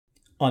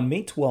On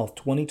May 12,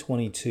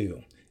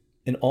 2022,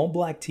 an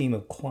all-black team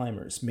of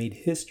climbers made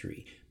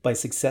history by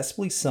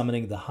successfully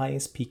summiting the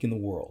highest peak in the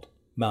world,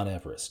 Mount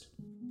Everest.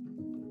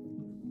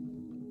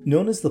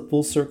 Known as the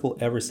Full Circle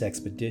Everest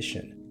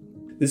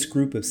Expedition, this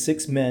group of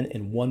 6 men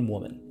and 1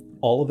 woman,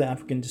 all of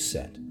African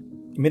descent,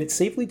 made it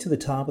safely to the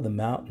top of the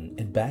mountain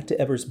and back to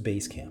Everest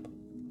Base Camp.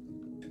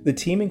 The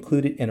team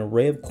included an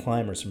array of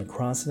climbers from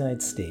across the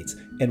United States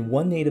and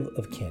 1 native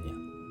of Kenya.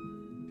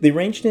 They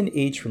ranged in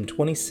age from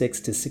 26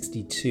 to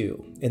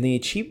 62, and they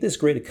achieved this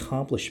great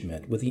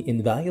accomplishment with the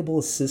invaluable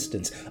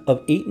assistance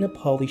of 8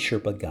 Nepali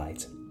Sherpa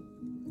guides.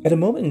 At a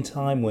moment in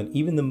time when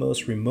even the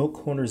most remote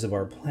corners of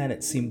our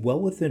planet seem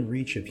well within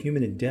reach of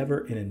human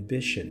endeavor and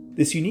ambition,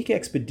 this unique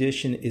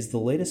expedition is the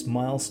latest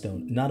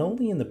milestone not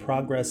only in the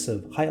progress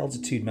of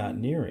high-altitude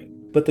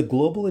mountaineering, but the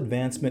global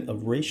advancement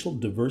of racial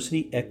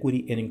diversity,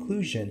 equity, and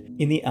inclusion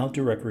in the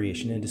outdoor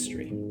recreation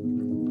industry.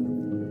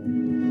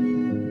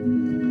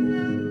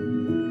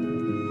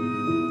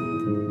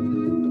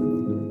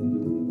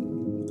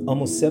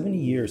 Almost 70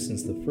 years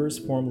since the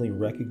first formally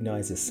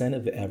recognized ascent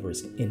of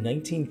Everest in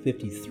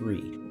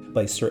 1953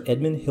 by Sir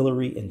Edmund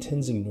Hillary and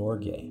Tenzing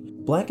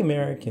Norgay, Black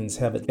Americans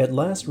have at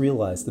last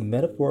realized the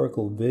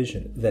metaphorical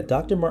vision that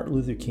Dr. Martin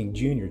Luther King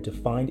Jr.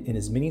 defined in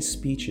his many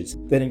speeches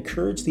that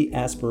encouraged the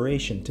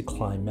aspiration to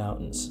climb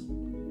mountains.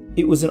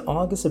 It was in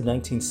August of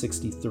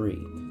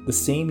 1963, the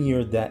same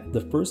year that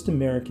the first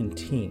American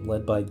team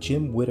led by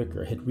Jim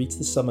Whittaker had reached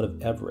the summit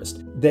of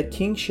Everest, that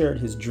King shared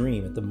his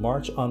dream at the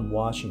March on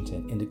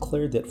Washington and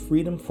declared that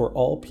freedom for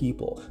all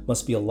people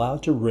must be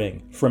allowed to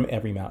ring from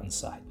every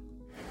mountainside.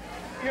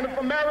 And if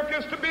America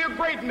is to be a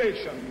great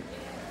nation,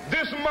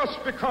 this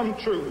must become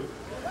true.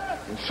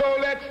 And so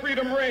let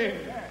freedom ring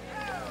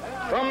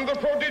from the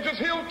prodigious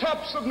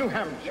hilltops of New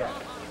Hampshire.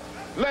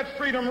 Let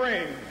freedom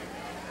ring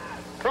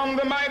from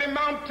the mighty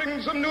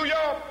mountains of New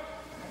York.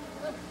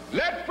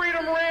 Let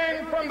freedom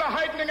ring from the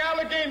heightening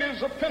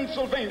Alleghenies of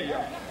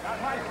Pennsylvania.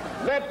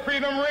 Let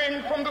freedom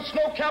ring from the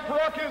snow-capped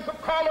Rockies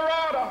of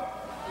Colorado.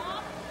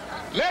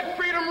 Let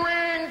freedom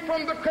ring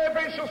from the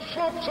curvaceous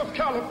slopes of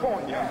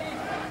California.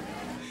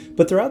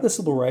 But throughout the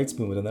civil rights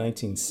movement of the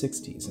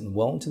 1960s and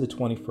well into the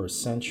 21st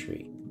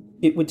century,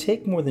 it would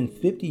take more than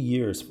 50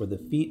 years for the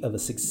feat of a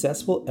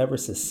successful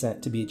Everest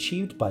ascent to be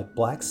achieved by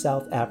Black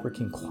South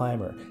African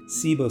climber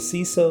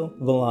Sibusiso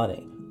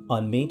Vilane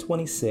on May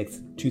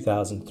 26,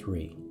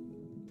 2003.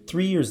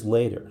 3 years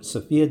later,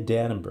 Sophia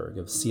Dannenberg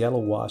of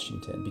Seattle,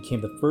 Washington,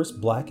 became the first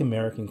Black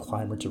American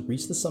climber to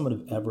reach the summit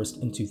of Everest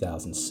in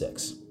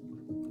 2006.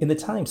 In the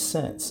time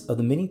since, of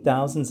the many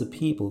thousands of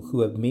people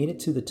who have made it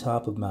to the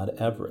top of Mount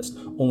Everest,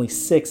 only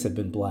 6 have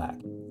been Black.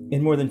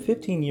 In more than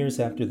 15 years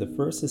after the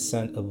first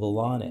ascent of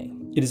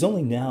Vilane, it is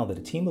only now that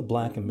a team of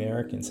Black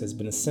Americans has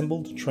been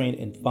assembled, trained,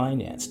 and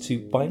financed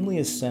to finally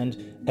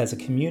ascend as a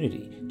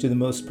community to the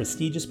most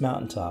prestigious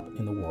mountaintop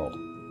in the world.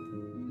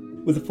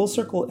 With the Full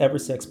Circle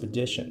Everest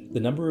Expedition, the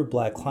number of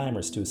Black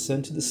climbers to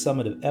ascend to the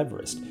summit of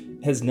Everest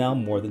has now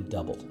more than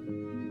doubled.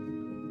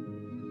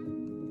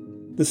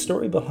 The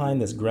story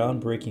behind this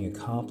groundbreaking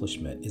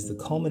accomplishment is the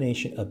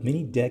culmination of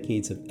many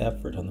decades of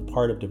effort on the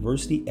part of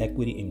diversity,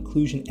 equity, and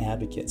inclusion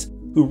advocates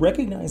who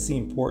recognize the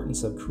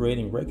importance of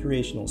creating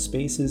recreational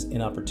spaces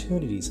and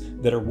opportunities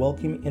that are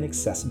welcoming and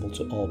accessible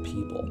to all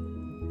people.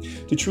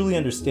 To truly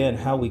understand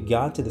how we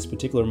got to this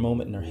particular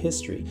moment in our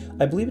history,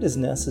 I believe it is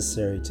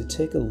necessary to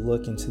take a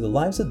look into the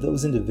lives of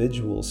those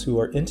individuals who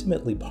are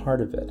intimately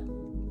part of it.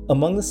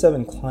 Among the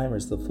 7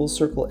 climbers, the Full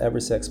Circle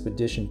Everest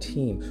Expedition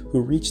team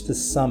who reached the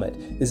summit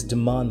is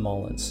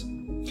Mullins.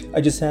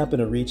 I just happened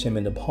to reach him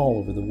in Nepal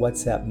over the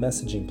WhatsApp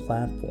messaging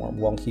platform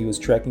while he was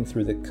trekking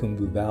through the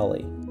Khumbu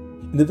Valley.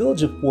 In the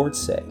village of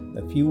Fortsay,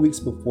 a few weeks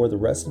before the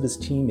rest of his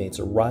teammates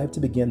arrived to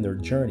begin their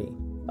journey,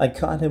 I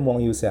caught him while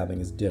he was having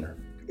his dinner.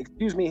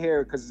 Excuse me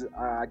here, because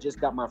I just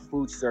got my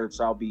food served,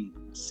 so I'll be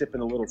sipping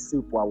a little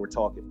soup while we're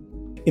talking.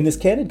 In this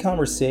candid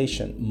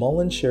conversation,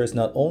 Mullins shares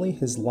not only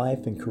his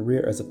life and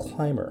career as a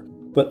climber,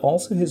 but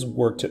also his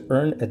work to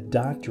earn a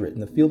doctorate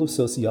in the field of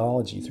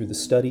sociology through the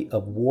study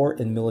of war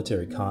and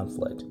military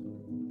conflict.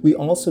 We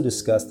also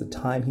discuss the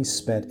time he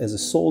spent as a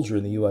soldier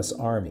in the U.S.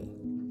 Army.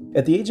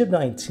 At the age of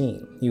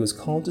 19, he was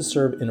called to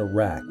serve in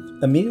Iraq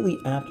immediately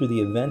after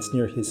the events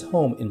near his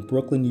home in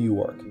Brooklyn, New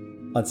York,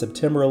 on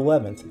September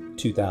 11,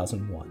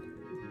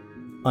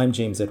 2001. I'm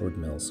James Edward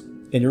Mills,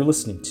 and you're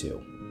listening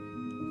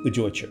to The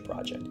Joy Trip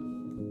Project.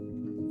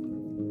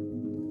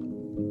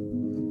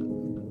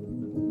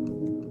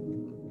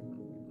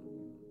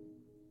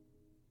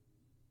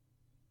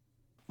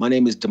 My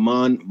name is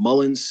Damon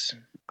Mullins.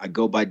 I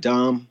go by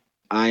Dom.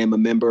 I am a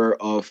member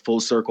of Full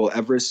Circle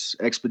Everest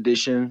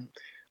Expedition.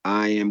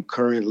 I am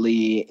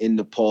currently in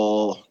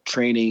Nepal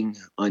training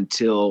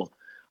until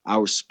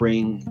our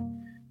spring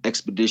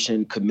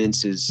expedition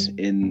commences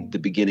in the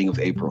beginning of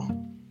April.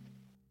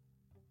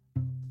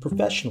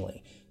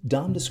 Professionally,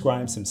 Dom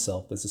describes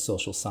himself as a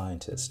social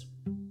scientist.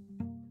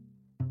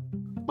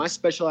 My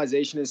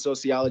specialization in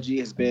sociology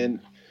has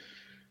been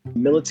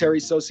military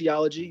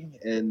sociology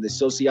and the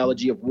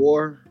sociology of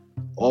war,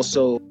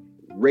 also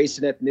race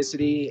and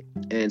ethnicity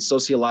and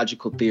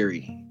sociological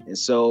theory. And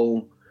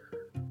so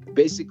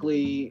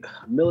basically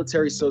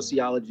military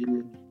sociology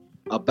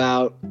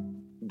about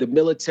the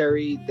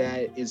military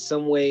that in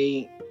some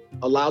way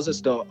allows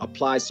us to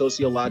apply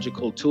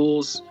sociological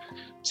tools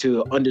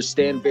to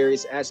understand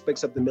various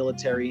aspects of the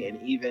military and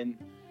even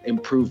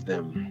improve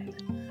them.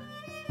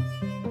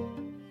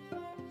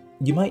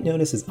 You might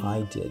notice, as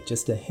I did,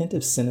 just a hint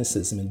of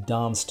cynicism in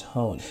Dom's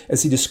tone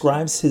as he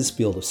describes his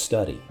field of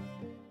study.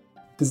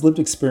 His lived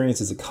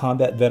experience as a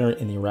combat veteran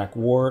in the Iraq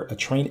War, a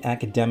trained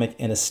academic,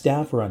 and a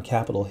staffer on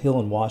Capitol Hill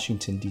in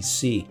Washington,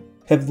 D.C.,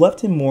 have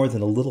left him more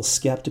than a little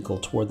skeptical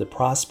toward the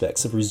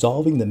prospects of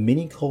resolving the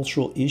many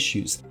cultural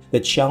issues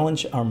that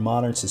challenge our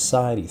modern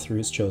society through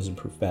his chosen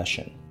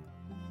profession.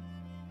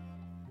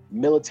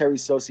 Military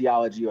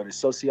sociology, or the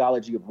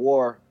sociology of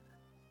war,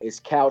 is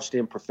couched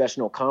in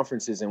professional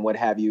conferences and what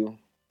have you.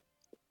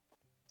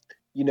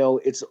 You know,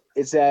 it's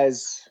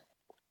as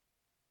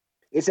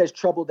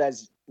troubled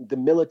as the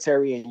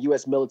military and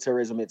U.S.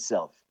 militarism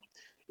itself.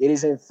 It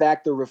is in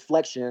fact a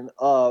reflection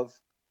of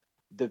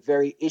the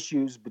very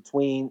issues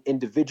between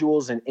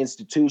individuals and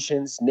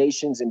institutions,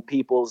 nations and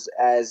peoples,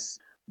 as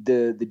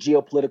the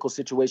geopolitical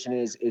situation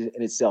is in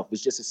itself.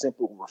 It's just a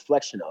simple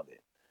reflection of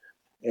it.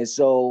 And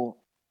so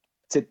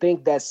to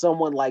think that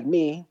someone like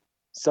me,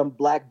 some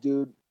black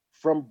dude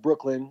from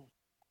Brooklyn,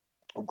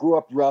 who grew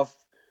up rough,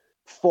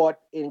 fought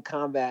in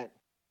combat,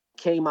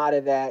 came out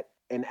of that,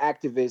 an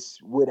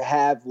activist, would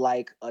have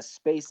like a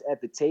space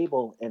at the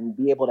table and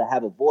be able to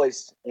have a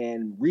voice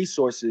and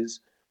resources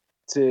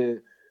to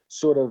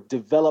sort of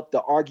develop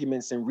the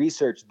arguments and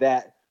research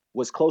that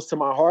was close to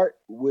my heart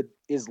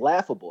is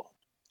laughable.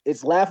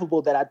 It's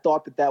laughable that I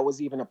thought that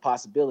was even a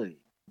possibility.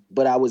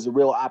 But I was a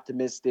real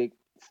optimistic,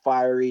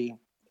 fiery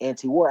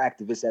anti-war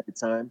activist at the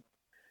time.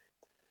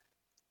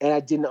 And I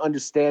didn't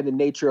understand the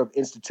nature of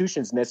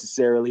institutions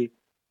necessarily,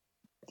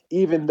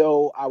 even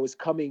though I was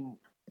coming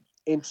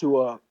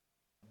into a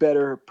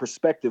better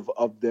perspective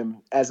of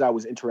them as I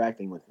was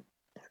interacting with them.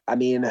 I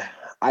mean,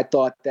 I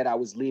thought that I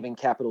was leaving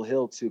Capitol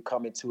Hill to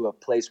come into a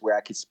place where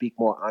I could speak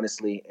more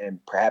honestly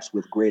and perhaps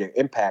with greater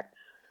impact,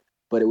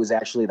 but it was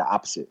actually the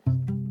opposite.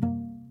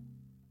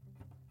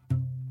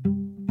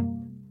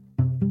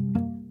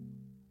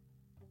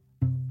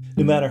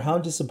 No matter how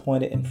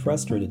disappointed and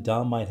frustrated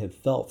Dom might have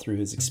felt through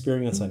his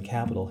experience on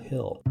Capitol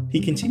Hill, he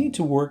continued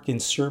to work in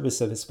service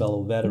of his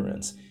fellow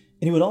veterans,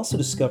 and he would also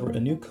discover a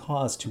new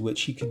cause to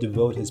which he could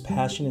devote his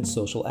passion in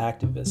social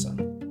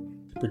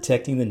activism: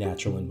 protecting the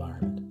natural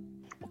environment.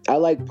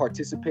 I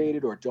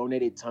participated or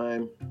donated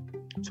time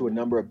to a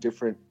number of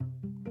different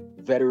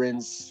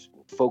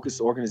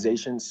veterans-focused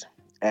organizations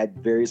at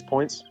various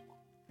points.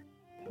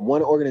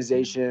 One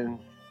organization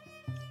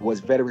was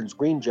Veterans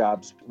Green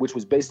Jobs, which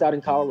was based out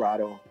in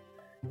Colorado,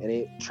 and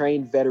it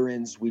trained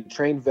veterans. We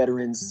trained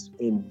veterans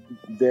in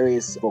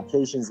various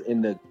vocations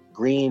in the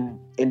green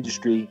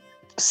industry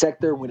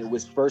sector when it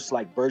was first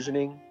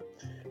burgeoning,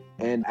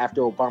 and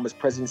after Obama's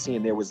presidency,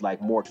 and there was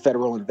more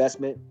federal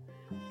investment.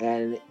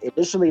 And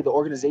initially the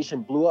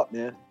organization blew up,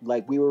 man.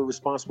 We were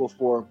responsible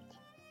for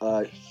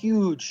a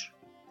huge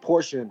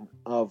portion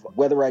of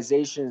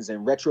weatherizations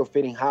and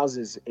retrofitting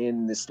houses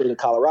in the state of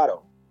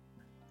Colorado.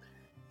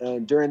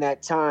 And during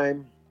that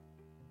time,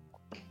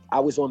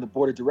 I was on the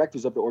board of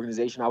directors of the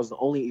organization. I was the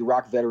only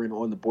Iraq veteran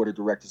on the board of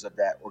directors of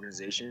that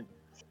organization.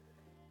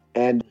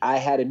 And I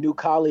had a new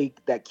colleague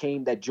that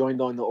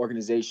joined on the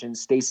organization,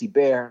 Stacy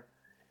Bear.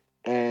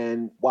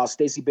 And while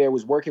Stacy Bear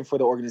was working for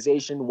the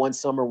organization, one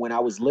summer when I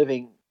was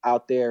living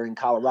out there in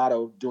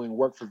Colorado doing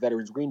work for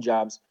Veterans Green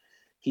Jobs,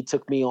 he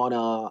took me on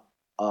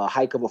a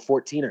hike of a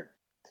 14er.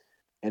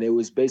 And it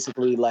was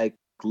basically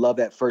love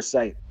at first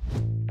sight.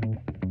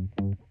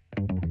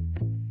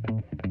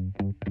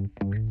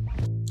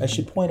 I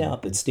should point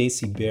out that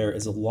Stacy Bear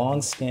is a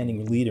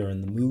long-standing leader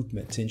in the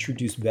movement to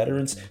introduce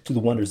veterans to the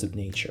wonders of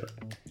nature.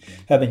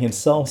 Having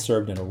himself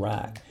served in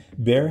Iraq,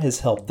 Bear has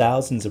helped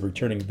thousands of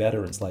returning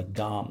veterans like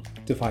Dom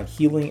to find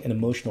healing and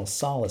emotional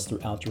solace through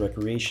outdoor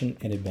recreation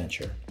and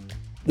adventure.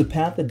 The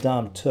path that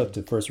Dom took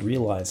to first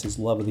realize his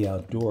love of the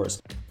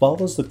outdoors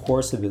follows the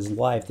course of his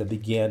life that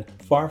began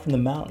far from the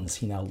mountains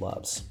he now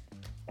loves.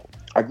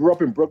 I grew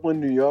up in Brooklyn,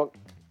 New York.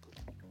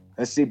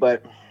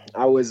 But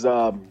I was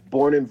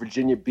born in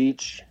Virginia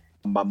Beach.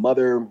 My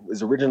mother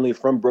was originally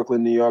from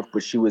Brooklyn, New York,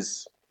 but she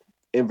was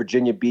in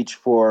Virginia Beach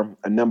for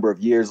a number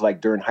of years,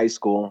 during high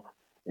school.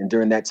 And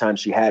during that time,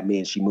 she had me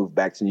and she moved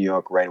back to New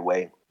York right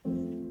away.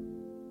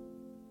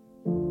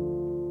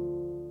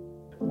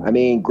 I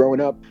mean, growing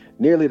up,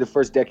 nearly the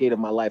first decade of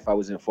my life, I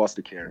was in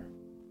foster care.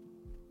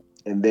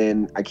 And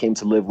then I came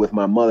to live with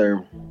my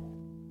mother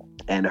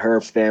and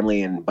her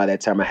family. And by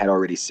that time, I had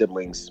already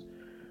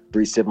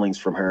 3 siblings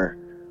from her.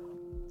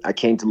 I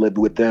came to live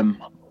with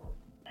them.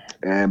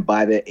 And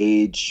by the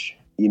age,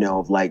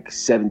 of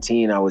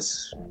 17, I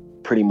was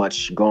pretty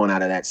much gone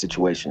out of that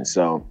situation.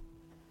 So,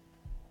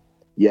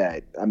 yeah,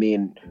 I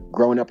mean,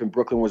 growing up in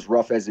Brooklyn was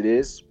rough as it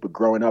is, but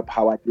growing up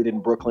how I did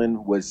in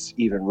Brooklyn was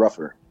even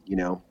rougher,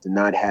 to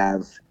not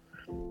have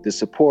the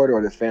support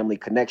or the family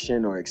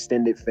connection or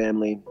extended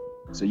family.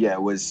 So yeah,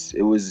 it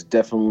was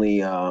definitely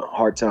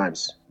hard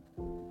times.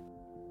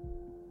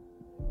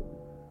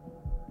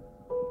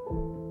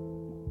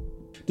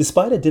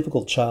 Despite a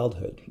difficult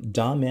childhood,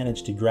 Dom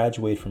managed to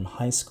graduate from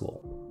high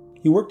school.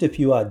 He worked a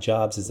few odd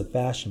jobs as a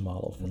fashion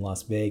model in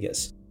Las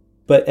Vegas.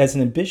 But as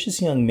an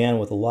ambitious young man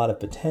with a lot of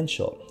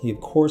potential, he of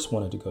course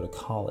wanted to go to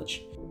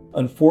college.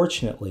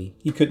 Unfortunately,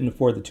 he couldn't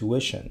afford the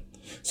tuition.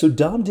 So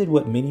Dom did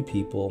what many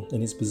people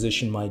in his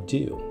position might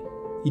do.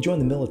 He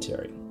joined the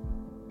military.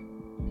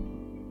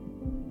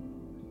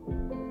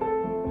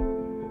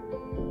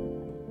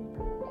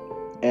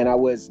 And I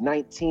was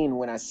 19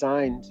 when I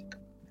signed,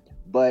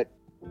 but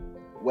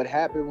what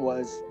happened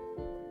was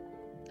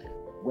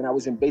when I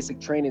was in basic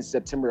training,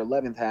 September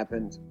 11th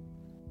happened.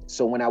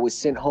 So when I was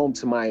sent home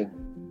to my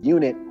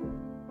unit,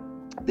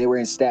 they were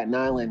in Staten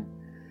Island,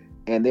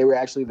 and they were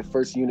actually the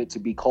first unit to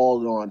be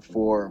called on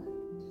for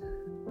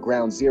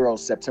Ground Zero,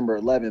 September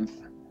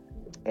 11th.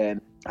 And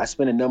I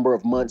spent a number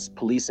of months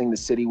policing the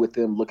city with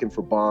them, looking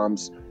for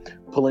bombs,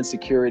 pulling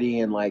security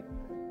in like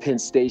Penn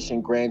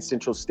Station, Grand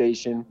Central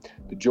Station,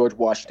 the George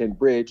Washington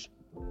Bridge,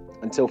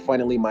 until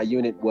finally my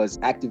unit was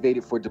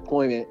activated for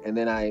deployment. And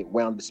then I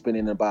wound up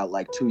spending about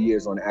like 2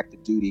 years on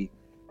active duty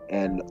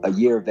and a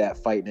year of that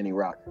fighting in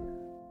Iraq.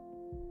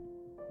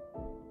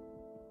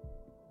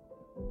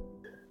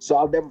 So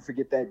I'll never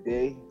forget that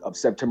day of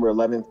September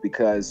 11th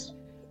because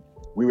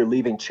we were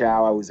leaving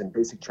Chow. I was in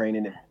basic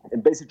training.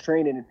 In basic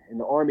training in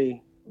the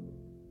Army,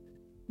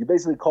 you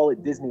basically call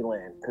it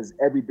Disneyland because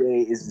every day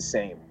is the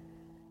same.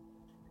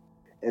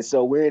 And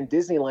so we're in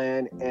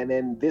Disneyland, and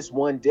then this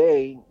one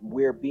day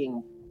we're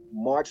being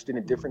marched in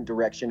a different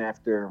direction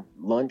after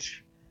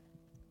lunch,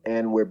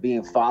 and we're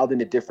being filed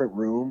in a different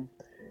room.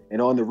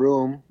 And on the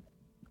room,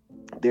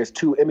 there's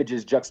two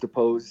images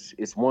juxtaposed.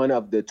 It's one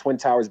of the Twin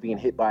Towers being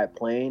hit by a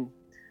plane,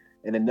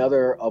 and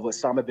another of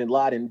Osama bin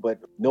Laden, but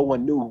no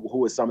one knew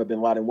who Osama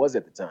bin Laden was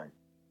at the time.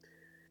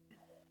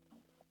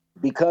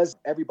 Because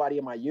everybody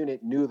in my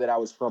unit knew that I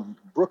was from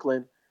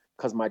Brooklyn,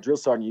 because my drill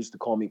sergeant used to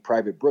call me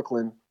Private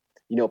Brooklyn,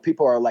 you know,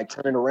 people are like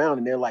turning around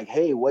and they're like,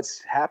 hey,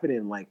 what's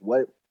happening? Like,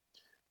 what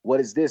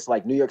is this?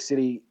 Like, New York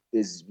City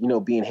is, you know,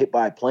 being hit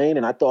by a plane.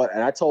 And I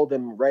told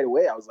them right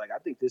away, I was like, I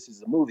think this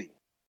is a movie.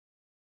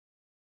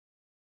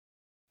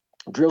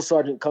 Drill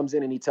sergeant comes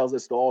in and he tells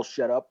us to all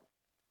shut up.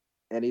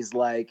 And he's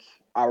like,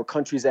 our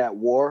country's at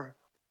war.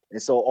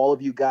 And so all of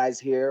you guys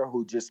here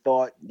who just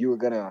thought you were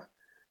going to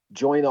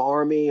join the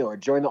Army or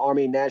join the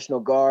Army National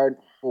Guard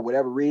for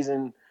whatever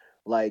reason,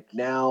 like,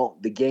 now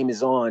the game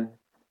is on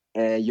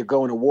and you're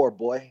going to war,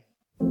 boy.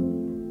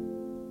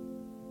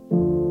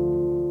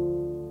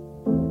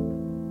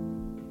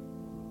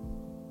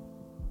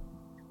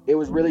 It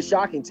was really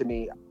shocking to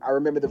me. I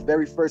remember the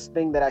very first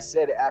thing that I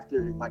said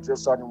after my drill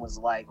sergeant was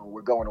like,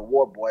 we're going to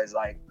war, boys.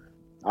 Like,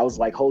 I was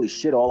like, holy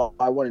shit, all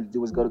I wanted to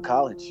do was go to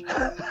college.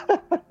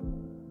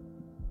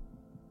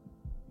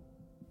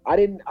 I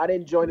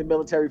didn't join the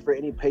military for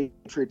any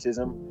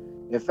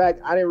patriotism. In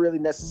fact, I didn't really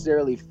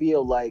necessarily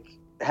feel like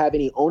have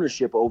any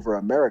ownership over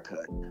America.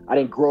 I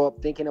didn't grow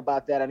up thinking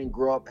about that. I didn't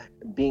grow up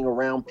being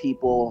around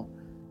people,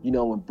 you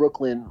know, in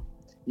Brooklyn,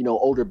 you know,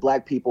 older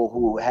black people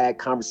who had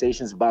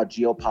conversations about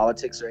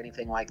geopolitics or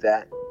anything like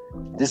that.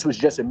 This was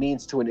just a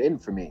means to an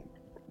end for me.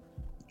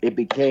 It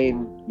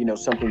became, you know,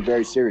 something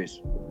very serious.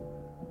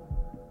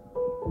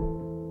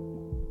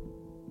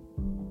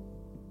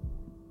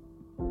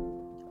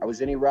 I was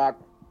in Iraq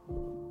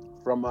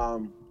from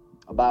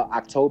about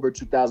October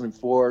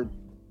 2004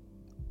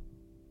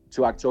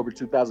 to October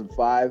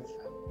 2005.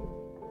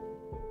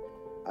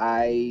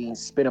 I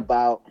spent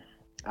about,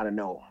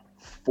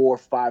 4 or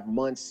 5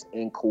 months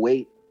in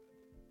Kuwait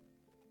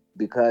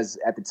because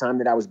at the time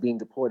that I was being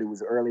deployed, it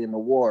was early in the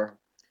war.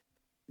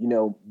 You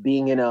know,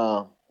 being in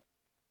a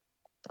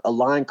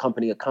line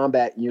company, a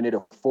combat unit,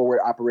 a forward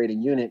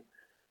operating unit,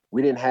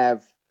 we didn't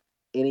have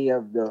any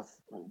of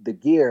the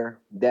gear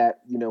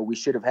that, you know, we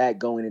should have had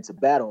going into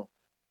battle.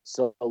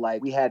 So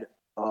like we had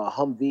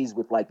Humvees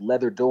with like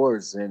leather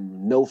doors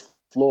and no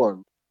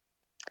floor.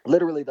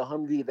 Literally the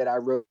Humvee that I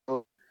rode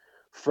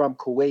from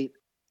Kuwait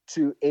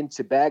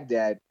into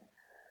Baghdad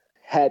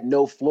had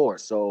no floor.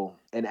 So,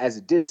 and as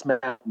a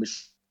dismount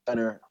machine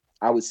gunner,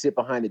 I would sit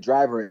behind the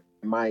driver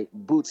and my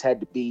boots had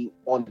to be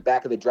on the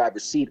back of the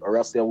driver's seat or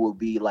else they would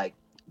be like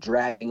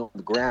dragging on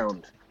the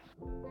ground.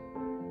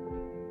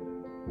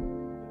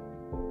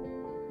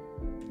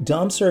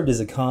 Dom served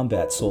as a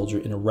combat soldier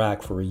in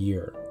Iraq for a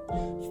year.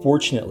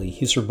 Fortunately,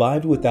 he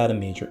survived without a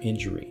major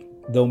injury,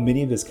 though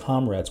many of his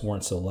comrades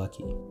weren't so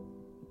lucky.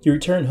 He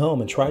returned home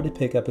and tried to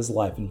pick up his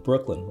life in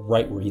Brooklyn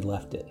right where he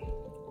left it.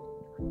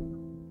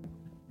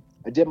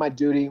 I did my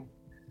duty.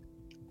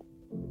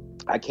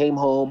 I came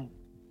home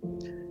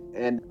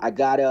and I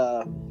got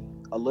a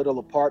little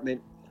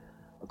apartment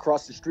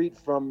across the street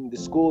from the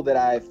school that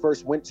I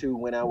first went to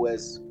when I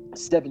was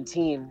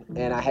 17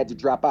 and I had to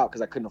drop out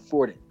because I couldn't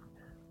afford it.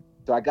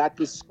 So I got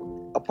this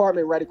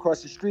apartment right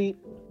across the street,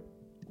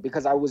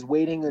 because I was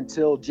waiting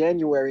until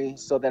January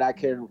so that I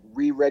can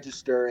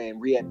re-register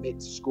and readmit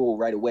to school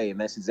right away. And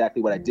that's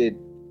exactly what I did.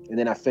 And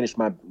then I finished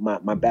my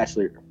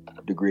bachelor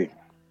degree.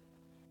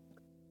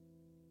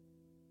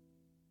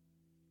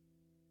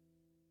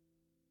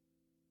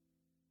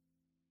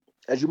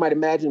 As you might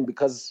imagine,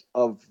 because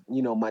of,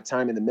 my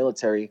time in the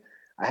military,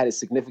 I had a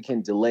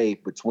significant delay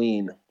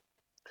between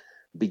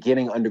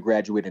beginning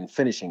undergraduate and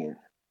finishing it.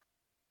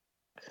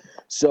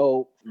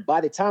 So by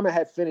the time I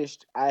had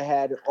finished, I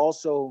had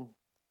also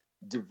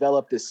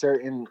developed a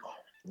certain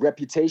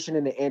reputation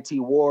in the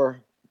anti-war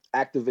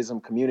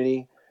activism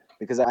community,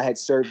 because I had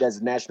served as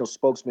a national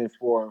spokesman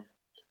for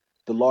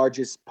the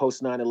largest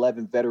post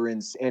 9/11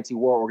 veterans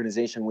anti-war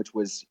organization, which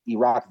was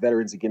Iraq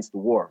Veterans Against the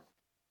War.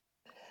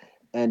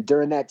 And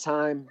during that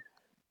time,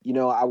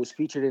 I was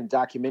featured in a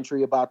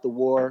documentary about the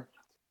war.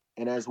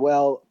 And as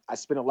well, I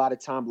spent a lot of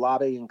time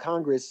lobbying in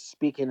Congress,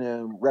 speaking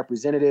to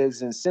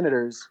representatives and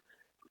senators.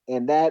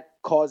 And that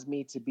caused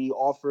me to be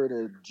offered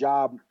a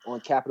job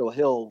on Capitol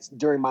Hill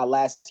during my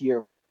last year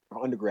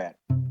of undergrad.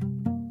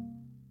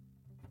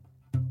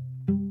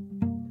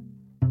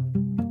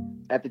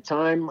 At the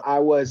time, I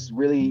was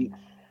really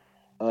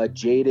a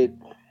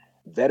jaded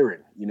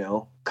veteran,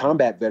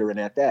 combat veteran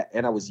at that.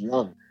 And I was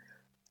young.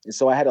 And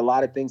so I had a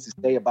lot of things to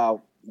say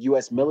about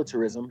U.S.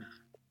 militarism,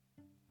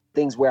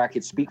 things where I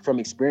could speak from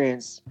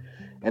experience.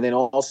 And then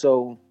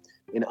also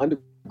in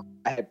undergrad,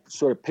 I had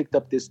sort of picked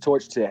up this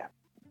torch to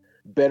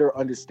better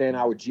understand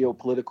our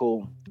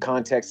geopolitical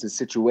context and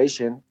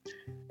situation.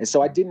 And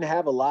so I didn't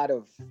have a lot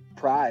of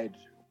pride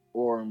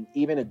or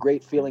even a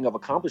great feeling of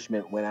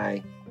accomplishment when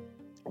I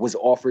was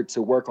offered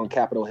to work on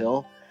Capitol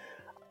Hill.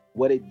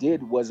 What it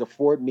did was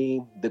afford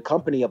me the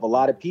company of a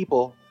lot of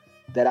people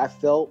that I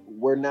felt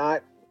were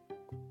not,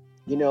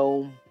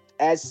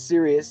 as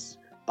serious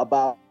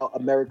about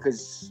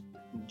America's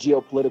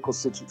geopolitical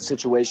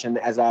situation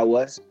as I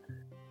was.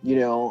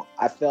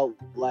 I felt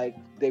like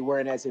they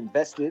weren't as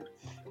invested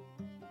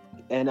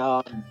and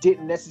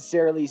didn't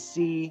necessarily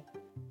see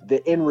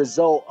the end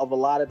result of a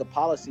lot of the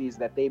policies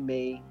that they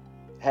may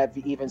have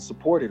even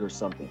supported or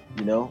something,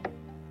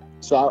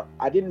 So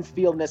I didn't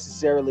feel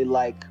necessarily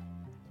like,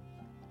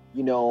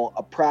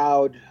 a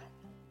proud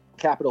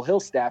Capitol Hill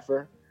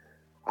staffer.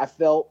 I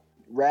felt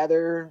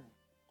rather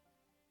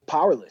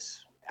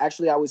powerless.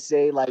 Actually, I would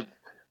say, like,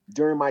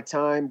 during my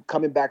time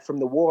coming back from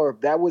the war,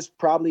 that was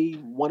probably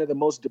one of the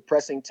most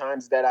depressing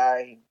times that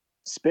I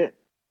spent,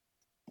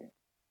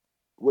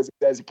 was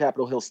as a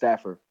Capitol Hill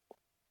staffer.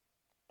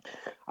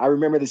 I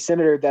remember the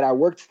senator that I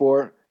worked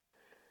for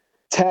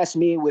tasked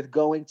me with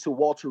going to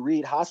Walter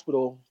Reed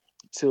Hospital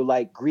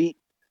to greet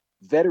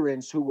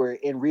veterans who were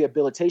in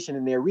rehabilitation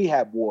in their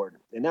rehab ward.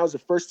 And that was the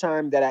first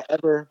time that I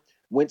ever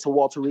went to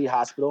Walter Reed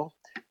Hospital.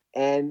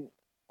 And,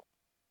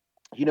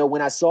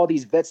 when I saw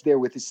these vets there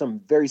with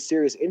some very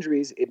serious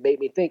injuries, it made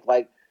me think,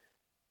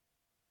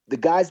 the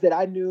guys that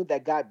I knew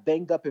that got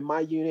banged up in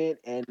my unit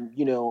and,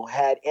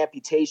 had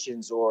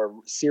amputations or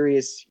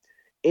serious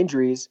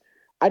injuries,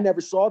 I never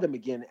saw them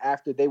again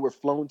after they were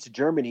flown to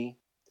Germany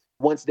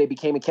once they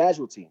became a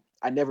casualty.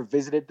 I never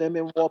visited them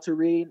in Walter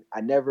Reed.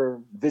 I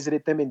never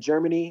visited them in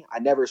Germany. I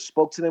never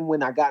spoke to them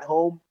when I got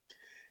home.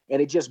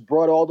 And it just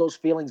brought all those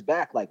feelings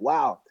back. Like,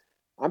 wow,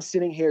 I'm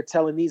sitting here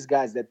telling these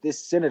guys that this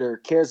senator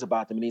cares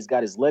about them and he's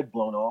got his leg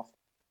blown off.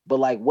 But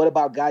what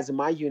about guys in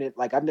my unit?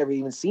 I've never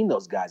even seen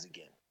those guys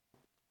again.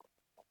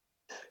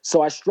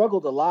 So I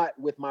struggled a lot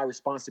with my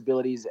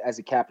responsibilities as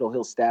a Capitol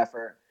Hill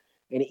staffer.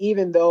 And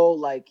even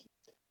though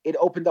it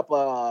opened up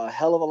a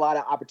hell of a lot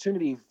of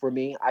opportunity for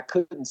me, I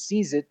couldn't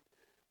seize it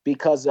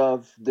because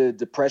of the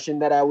depression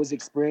that I was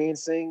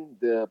experiencing,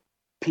 the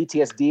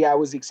PTSD I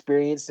was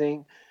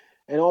experiencing,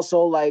 and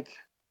also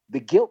the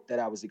guilt that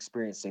I was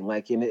experiencing,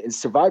 in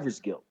survivor's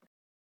guilt.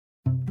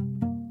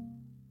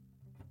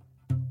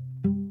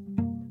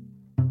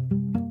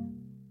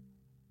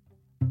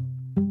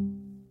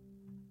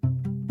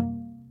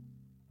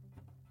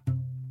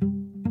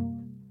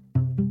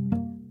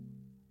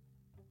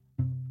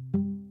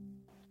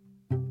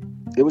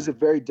 It was a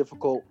very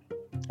difficult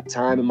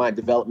time in my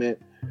development,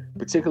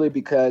 particularly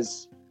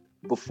because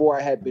before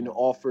I had been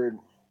offered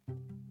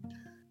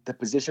the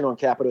position on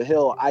Capitol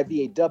Hill,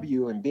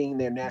 IVAW and being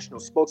their national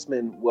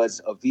spokesman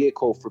was a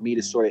vehicle for me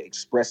to sort of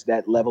express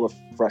that level of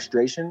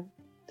frustration.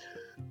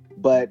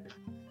 But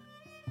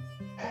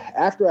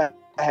after I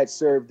had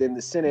served in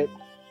the Senate,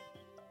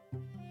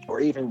 or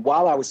even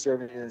while I was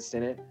serving in the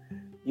Senate,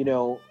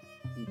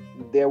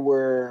 there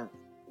were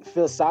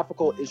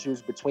philosophical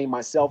issues between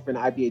myself and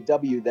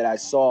IVAW that I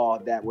saw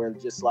that were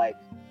just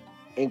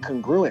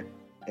incongruent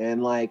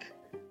and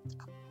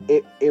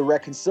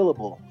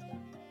irreconcilable.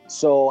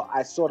 So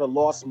I sort of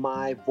lost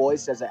my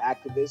voice as an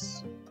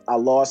activist. I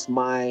lost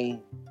my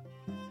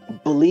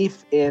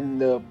belief in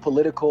the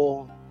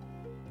political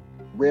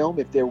realm,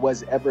 if there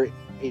was ever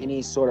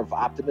any sort of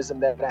optimism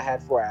that I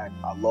had for it.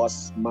 I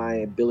lost my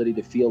ability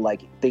to feel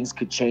like things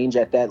could change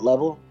at that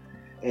level.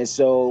 And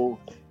so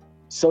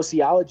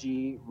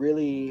sociology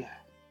really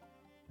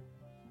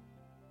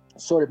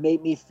sort of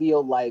made me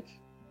feel like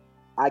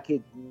I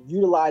could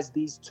utilize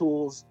these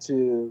tools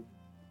to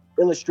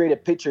illustrate a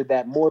picture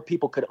that more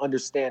people could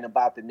understand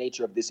about the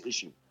nature of this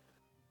issue.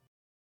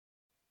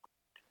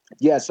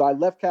 Yeah, so I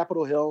left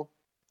Capitol Hill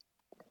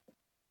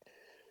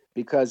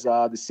because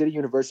the City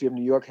University of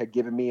New York had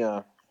given me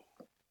a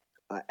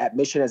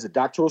admission as a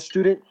doctoral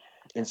student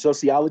in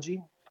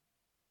sociology.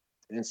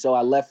 And so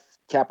I left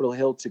Capitol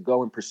Hill to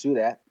go and pursue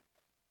that.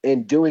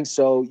 In doing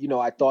so,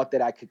 I thought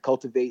that I could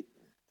cultivate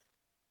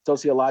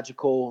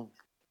sociological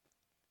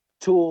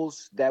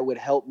tools that would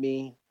help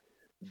me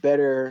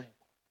better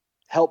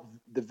help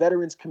the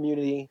veterans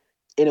community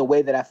in a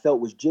way that I felt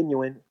was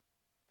genuine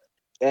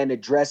and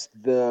address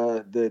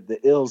the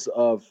ills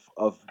of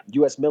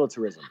U.S.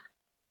 militarism.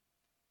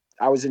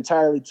 I was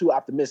entirely too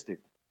optimistic.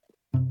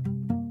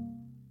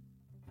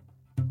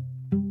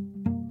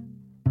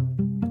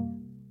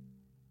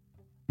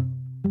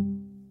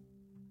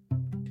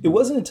 It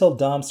wasn't until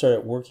Dom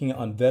started working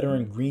on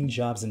veteran green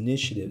jobs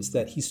initiatives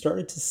that he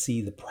started to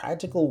see the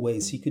practical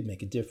ways he could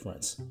make a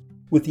difference.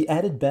 With the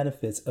added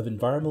benefits of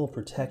environmental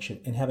protection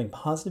and having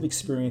positive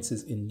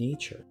experiences in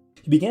nature,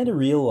 he began to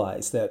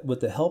realize that with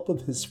the help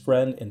of his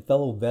friend and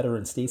fellow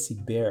veteran Stacy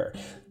Bear,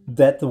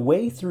 that the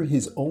way through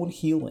his own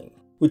healing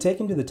would take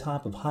him to the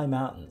top of high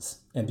mountains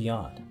and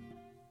beyond.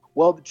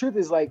 Well, the truth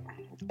is,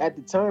 at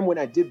the time when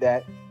I did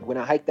that, when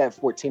I hiked that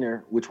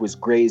 14er, which was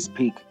Gray's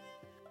Peak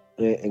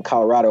in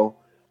Colorado,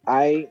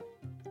 I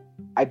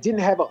didn't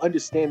have an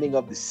understanding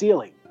of the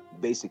ceiling,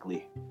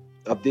 basically,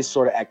 of this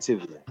sort of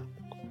activity.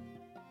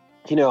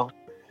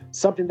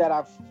 Something that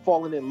I've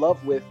fallen in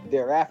love with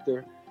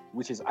thereafter,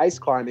 which is ice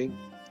climbing.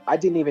 I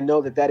didn't even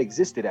know that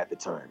existed at the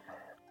time.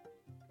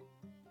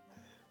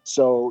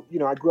 So,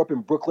 I grew up in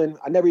Brooklyn.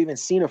 I never even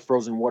seen a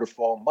frozen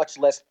waterfall, much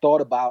less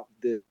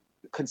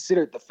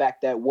considered the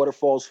fact that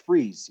waterfalls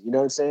freeze. You know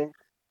what I'm saying?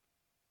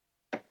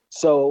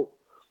 So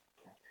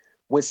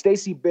when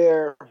Stacy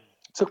Bear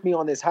took me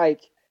on this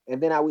hike,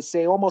 and then I would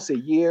say almost a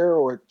year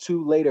or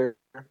two later,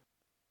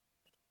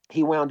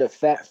 he wound up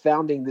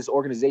founding this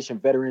organization,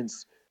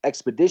 Veterans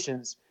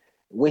Expeditions.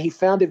 When he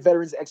founded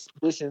Veterans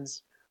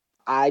Expeditions,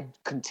 I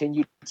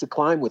continued to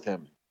climb with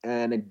him,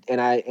 and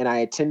I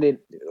attended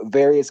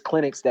various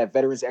clinics that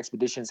Veterans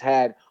Expeditions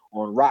had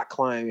on rock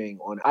climbing,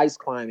 on ice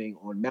climbing,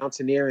 on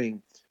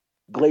mountaineering,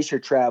 glacier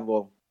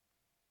travel.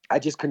 I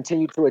just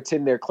continued to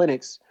attend their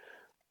clinics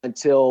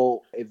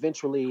until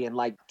eventually in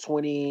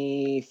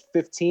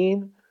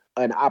 2015,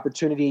 an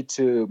opportunity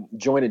to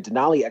join a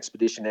Denali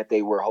expedition that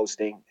they were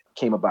hosting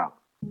came about.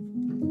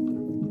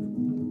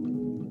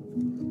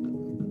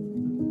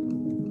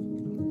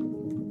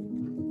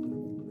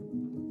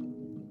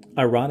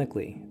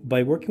 Ironically,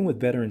 by working with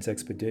Veterans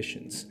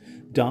Expeditions,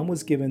 Dom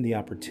was given the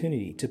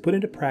opportunity to put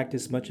into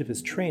practice much of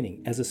his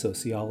training as a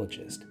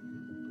sociologist.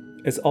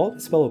 As all of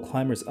his fellow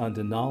climbers on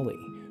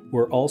Denali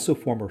were also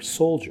former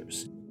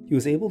soldiers, he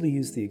was able to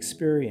use the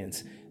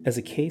experience as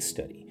a case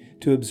study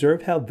to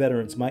observe how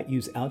veterans might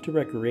use outdoor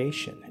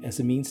recreation as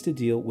a means to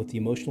deal with the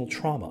emotional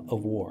trauma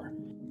of war.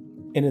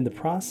 And in the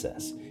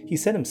process, he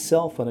set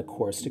himself on a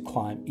course to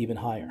climb even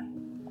higher.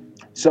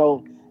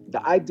 So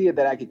the idea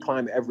that I could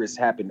climb Everest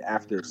happened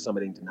after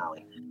summiting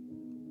Denali.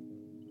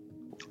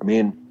 I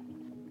mean,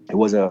 it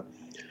was an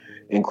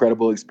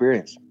incredible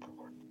experience.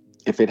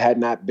 If it had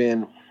not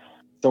been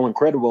so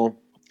incredible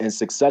and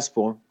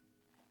successful,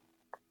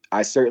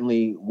 I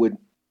certainly would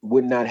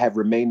not have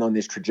remained on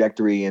this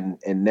trajectory and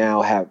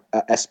now have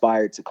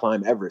aspired to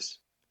climb Everest.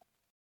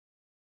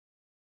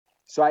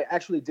 So I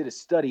actually did a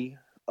study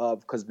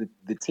because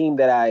the team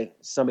that I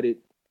summited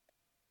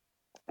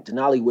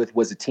Denali with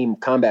was a team of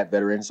combat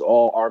veterans,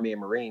 all Army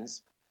and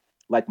Marines,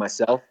 like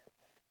myself.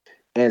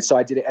 And so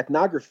I did an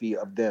ethnography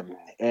of them.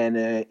 And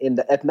in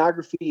the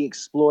ethnography,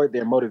 explored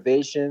their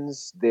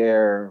motivations,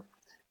 their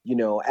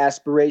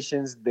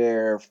aspirations,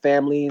 their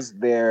families,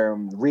 their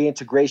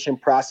reintegration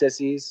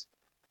processes.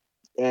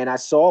 And I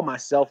saw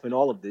myself in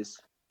all of this.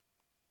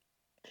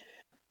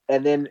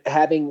 And then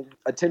having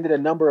attended a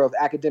number of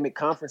academic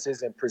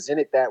conferences and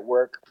presented that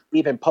work,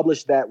 even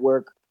published that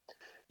work,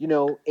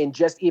 in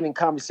just even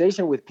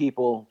conversation with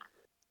people,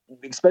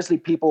 especially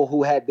people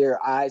who had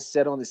their eyes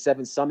set on the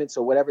 7 summits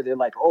or whatever, they're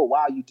like, oh,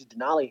 wow, you did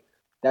Denali.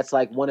 That's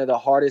like one of the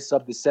hardest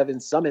of the 7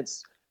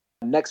 summits.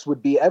 Next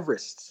would be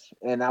Everest.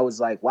 And I was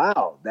like,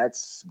 wow,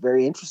 that's a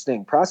very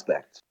interesting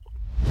prospect.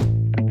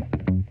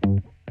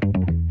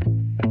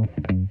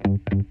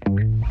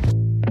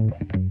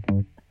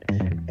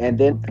 And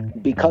then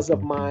because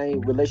of my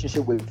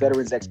relationship with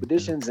Veterans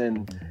Expeditions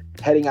and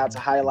heading out to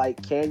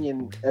Highlight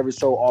Canyon every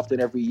so often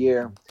every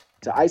year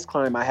to ice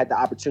climb, I had the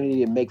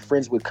opportunity to make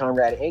friends with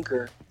Conrad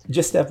Anker.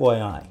 Just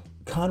FYI,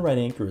 Conrad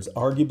Anker is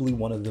arguably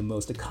one of the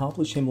most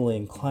accomplished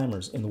Himalayan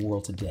climbers in the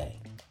world today,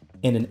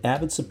 and an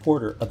avid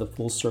supporter of the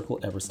Full Circle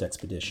Everest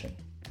expedition.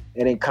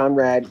 And then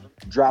Conrad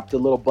dropped a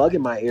little bug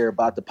in my ear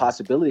about the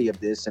possibility of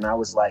this, and I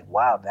was like,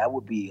 wow, that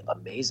would be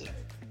amazing.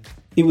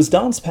 It was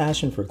Dom's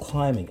passion for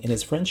climbing and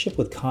his friendship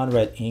with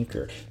Conrad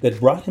Anker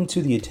that brought him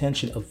to the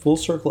attention of Full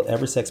Circle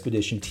Everest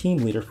expedition team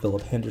leader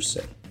Philip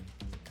Henderson.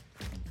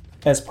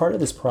 As part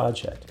of this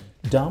project,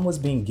 Dom was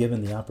being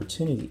given the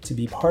opportunity to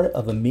be part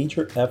of a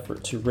major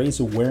effort to raise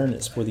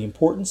awareness for the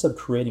importance of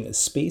creating a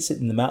space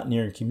in the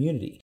mountaineering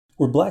community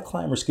where Black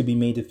climbers could be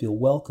made to feel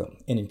welcome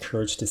and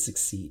encouraged to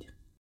succeed.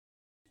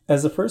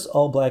 As the first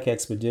all-Black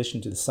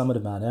expedition to the summit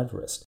of Mount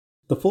Everest,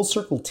 the Full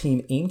Circle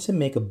team aimed to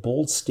make a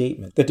bold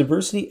statement that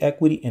diversity,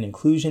 equity, and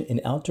inclusion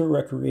in outdoor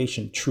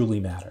recreation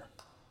truly matter.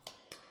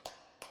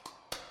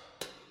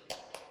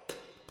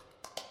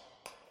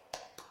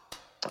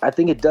 I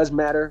think it does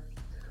matter,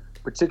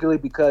 particularly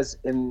because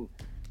in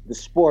the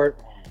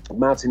sport of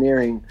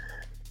mountaineering,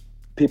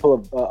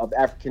 people of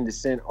African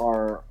descent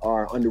are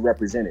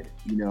underrepresented,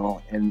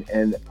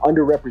 and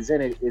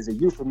underrepresented is a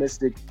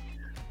euphemistic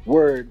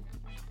word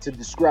to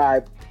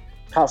describe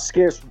how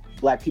scarce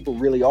Black people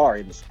really are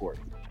in the sport.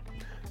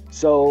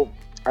 So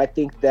I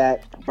think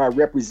that by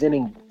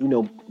representing,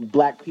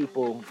 Black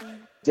people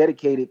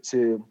dedicated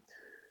to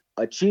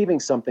achieving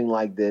something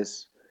like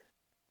this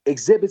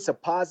exhibits a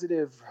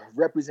positive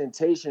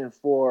representation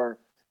for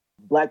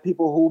Black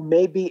people who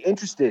may be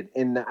interested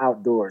in the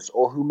outdoors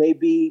or who may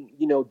be,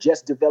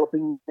 just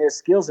developing their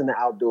skills in the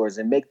outdoors,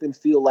 and make them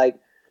feel like,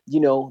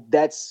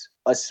 that's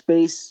a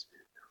space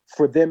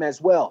for them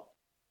as well.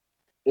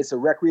 It's a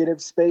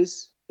recreative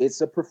space.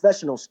 It's a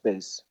professional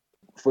space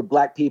for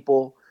Black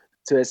people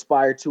to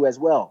aspire to as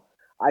well.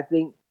 I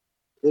think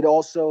it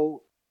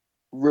also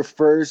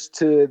refers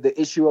to the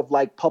issue of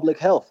like public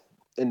health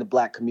in the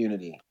Black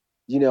community.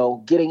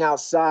 Getting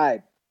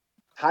outside,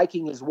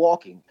 hiking is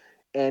walking,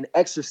 and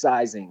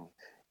exercising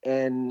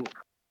and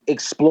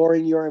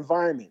exploring your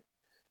environment.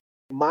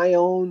 My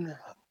own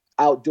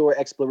outdoor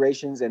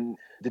explorations and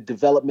the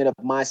development of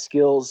my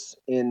skills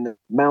in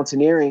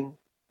mountaineering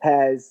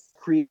has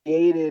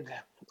created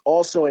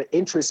also an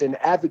interest in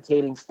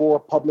advocating for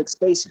public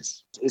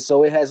spaces.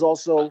 So it has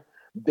also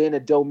been a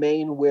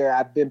domain where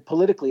I've been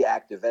politically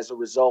active as a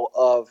result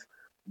of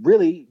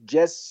really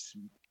just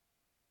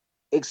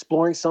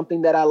exploring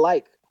something that I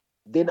like,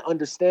 then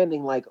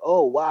understanding like,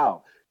 oh,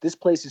 wow, this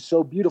place is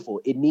so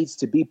beautiful. It needs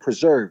to be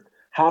preserved.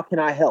 How can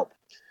I help?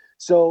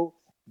 So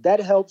that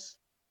helps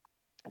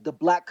the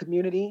Black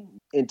community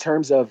in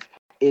terms of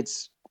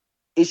its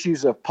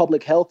issues of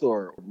public health,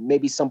 or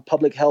maybe some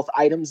public health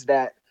items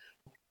that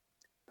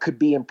could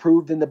be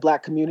improved in the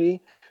Black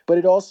community. But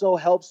it also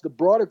helps the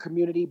broader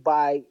community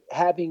by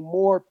having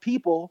more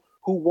people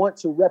who want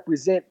to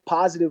represent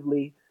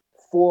positively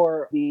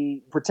for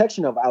the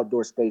protection of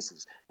outdoor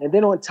spaces. And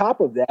then on top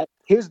of that,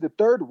 here's the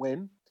third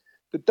win.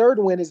 The third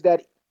win is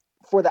that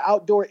for the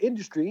outdoor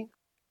industry,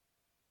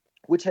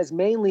 which has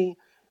mainly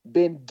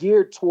been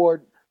geared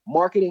toward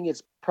marketing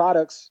its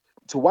products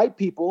to white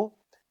people,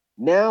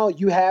 now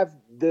you have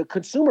the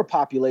consumer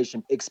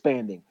population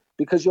expanding,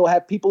 because you'll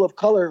have people of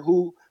color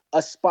who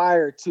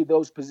aspire to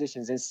those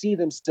positions and see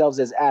themselves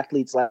as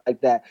athletes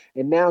like that,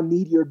 and now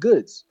need your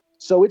goods.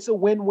 So it's a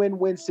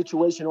win-win-win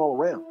situation all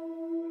around.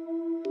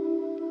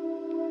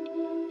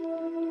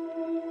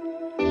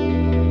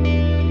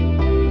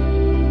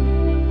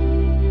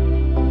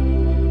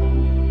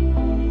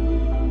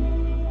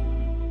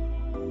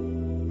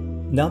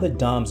 Now that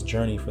Dom's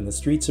journey from the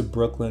streets of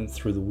Brooklyn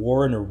through the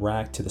war in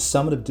Iraq to the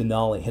summit of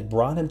Denali had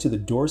brought him to the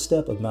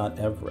doorstep of Mount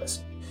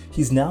Everest,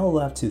 he's now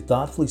left to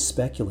thoughtfully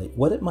speculate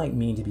what it might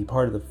mean to be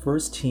part of the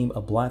first team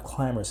of Black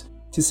climbers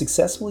to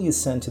successfully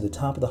ascend to the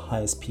top of the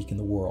highest peak in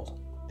the world.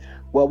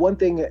 Well, one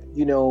thing,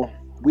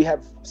 we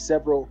have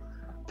several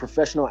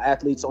professional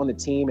athletes on the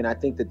team, and I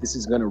think that this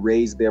is going to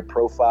raise their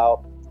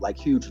profile like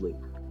hugely.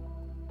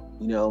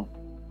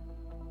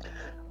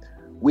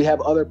 We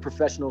have other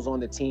professionals on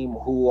the team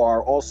who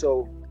are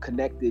also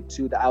connected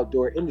to the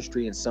outdoor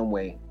industry in some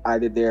way.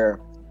 Either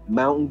they're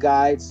mountain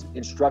guides,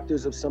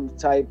 instructors of some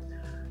type,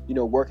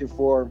 working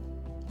for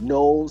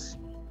NOLS,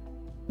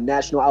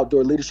 National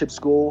Outdoor Leadership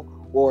School,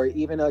 or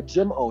even a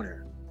gym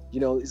owner.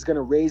 It's going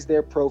to raise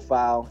their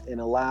profile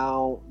and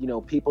allow,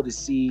 people to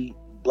see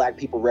Black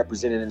people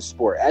represented in the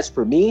sport. As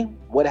for me,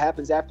 what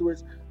happens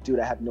afterwards,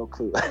 dude, I have no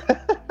clue.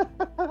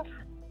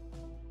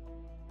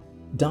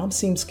 Dom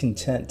seems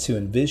content to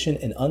envision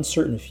an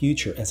uncertain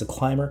future as a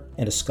climber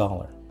and a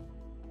scholar.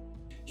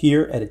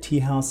 Here at a tea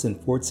house in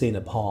Fort St.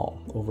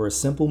 Nepal, over a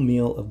simple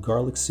meal of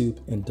garlic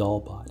soup and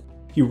dal bhat,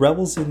 he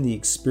revels in the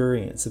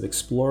experience of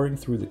exploring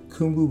through the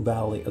Khumbu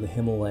Valley of the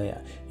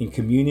Himalaya in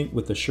communion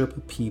with the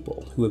Sherpa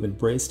people who have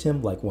embraced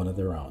him like one of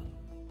their own.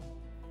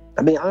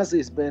 I mean, honestly,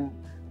 it's been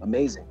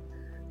amazing.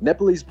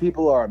 Nepalese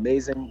people are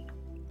amazing.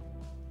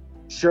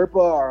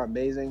 Sherpa are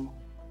amazing.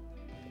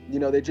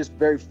 They're just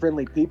very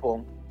friendly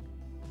people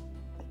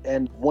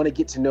and want to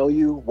get to know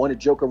you, want to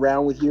joke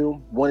around with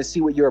you, want to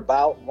see what you're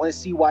about, want to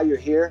see why you're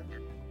here.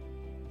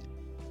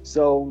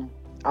 So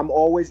I'm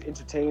always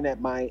entertained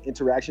at my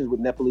interactions with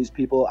Nepalese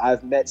people.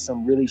 I've met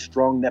some really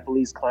strong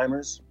Nepalese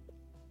climbers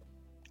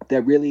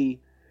that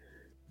really,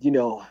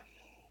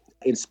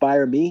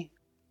 inspire me.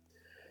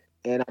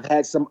 And I've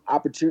had some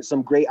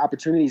great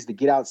opportunities to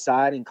get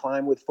outside and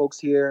climb with folks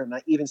here, and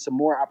even some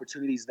more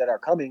opportunities that are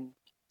coming.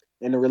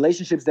 And the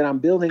relationships that I'm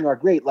building are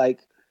great.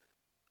 Like,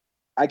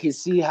 I can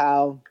see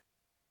how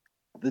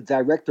the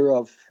director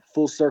of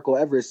Full Circle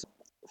Everest,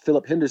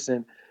 Philip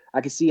Henderson,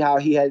 I could see how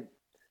he had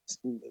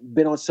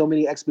been on so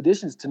many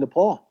expeditions to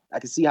Nepal. I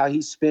could see how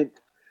he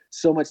spent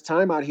so much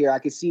time out here. I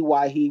could see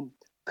why he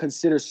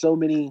considers so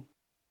many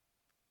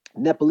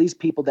Nepalese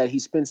people that he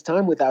spends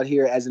time with out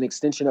here as an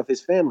extension of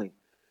his family,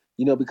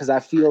 because I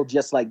feel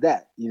just like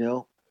that.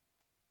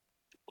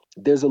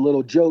 There's a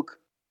little joke.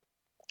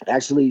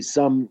 Actually,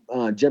 some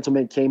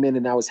gentleman came in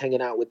and I was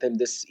hanging out with them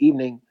this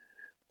evening.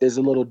 There's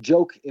a little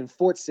joke in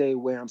Fort Say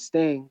where I'm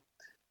staying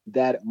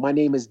that my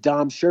name is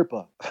Dom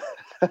Sherpa.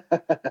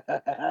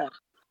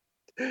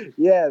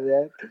 Yeah,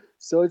 man.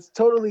 So it's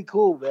totally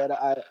cool, man.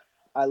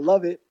 I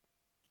love it.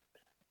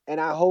 And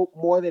I hope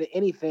more than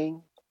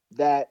anything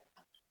that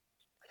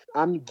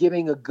I'm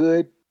giving a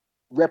good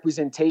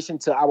representation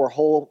to our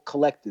whole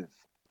collective.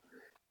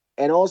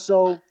 And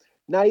also,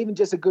 not even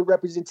just a good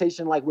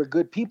representation like we're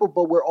good people,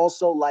 but we're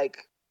also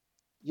like,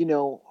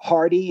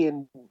 hardy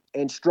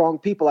and strong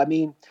people. I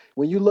mean,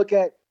 when you look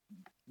at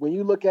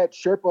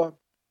Sherpa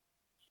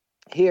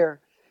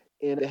here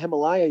in the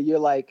Himalaya, you're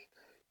like,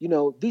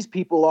 these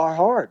people are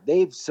hard.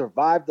 They've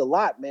survived a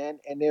lot, man,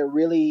 and they're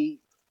really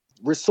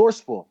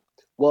resourceful.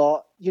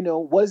 Well,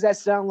 what does that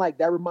sound like?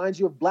 That reminds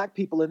you of Black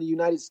people in the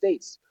United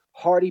States.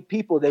 Hardy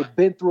people. They've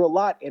been through a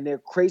lot and they're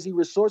crazy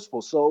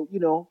resourceful. So,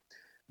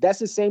 that's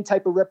the same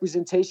type of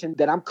representation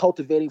that I'm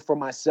cultivating for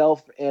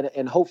myself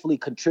and hopefully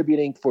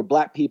contributing for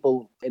Black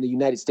people in the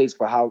United States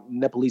for how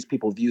Nepalese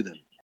people view them.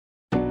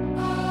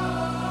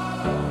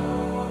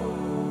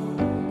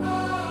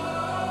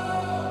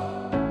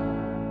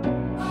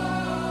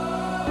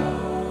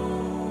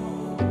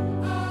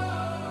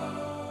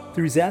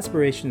 Through his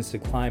aspirations to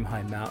climb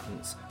high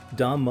mountains,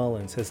 Dom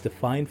Mullins has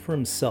defined for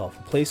himself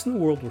a place in the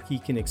world where he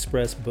can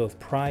express both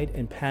pride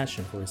and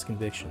passion for his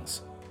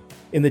convictions.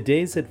 In the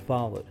days that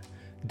followed,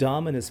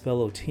 Dom and his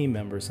fellow team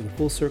members of the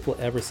Full Circle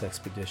Everest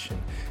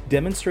expedition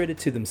demonstrated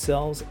to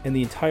themselves and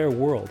the entire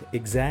world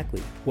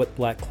exactly what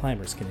Black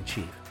climbers can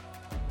achieve.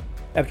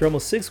 After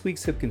almost 6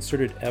 weeks of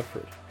concerted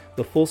effort,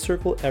 the Full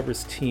Circle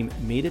Everest team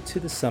made it to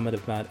the summit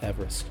of Mount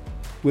Everest.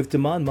 With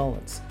Dom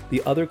Mullins,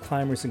 the other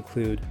climbers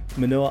include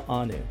Manoa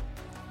Anu,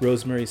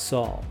 Rosemary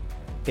Saul,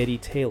 Eddie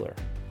Taylor,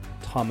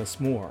 Thomas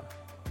Moore,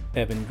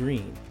 Evan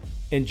Green,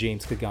 and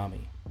James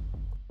Kagami.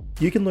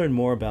 You can learn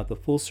more about the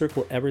Full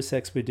Circle Everest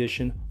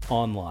expedition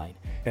online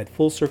at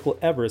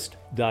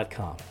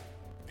fullcircleeverest.com.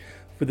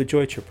 For the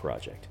Joy Trip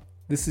Project,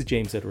 this is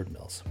James Edward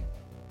Mills.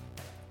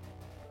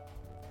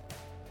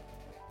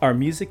 Our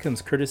music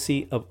comes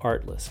courtesy of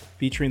Artlist,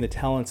 featuring the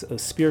talents of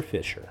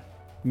Spearfisher,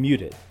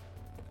 Muted,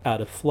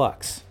 Out of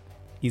Flux,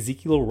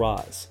 Ezekiel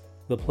Raz,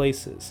 The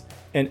Places,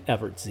 and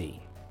Everett Z.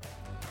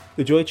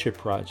 The Joy Trip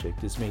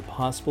Project is made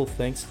possible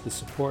thanks to the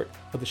support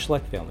of the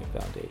Schleck Family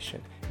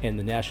Foundation and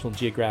the National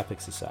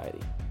Geographic Society.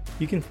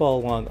 You can follow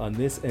along on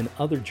this and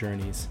other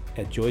journeys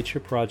at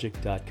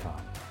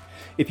joytripproject.com.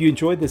 If you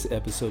enjoyed this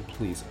episode,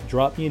 please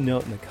drop me a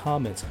note in the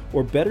comments,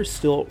 or better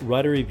still,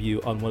 write a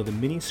review on one of the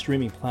many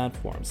streaming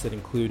platforms that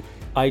include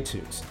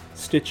iTunes,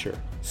 Stitcher,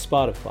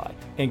 Spotify,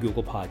 and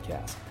Google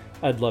Podcasts.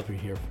 I'd love to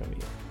hear from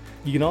you.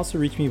 You can also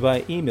reach me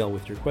via email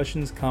with your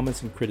questions,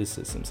 comments, and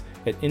criticisms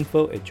at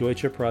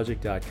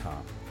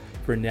info@joytripproject.com.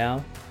 For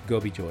now, go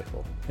be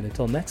joyful. And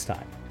until next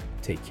time,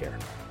 take care.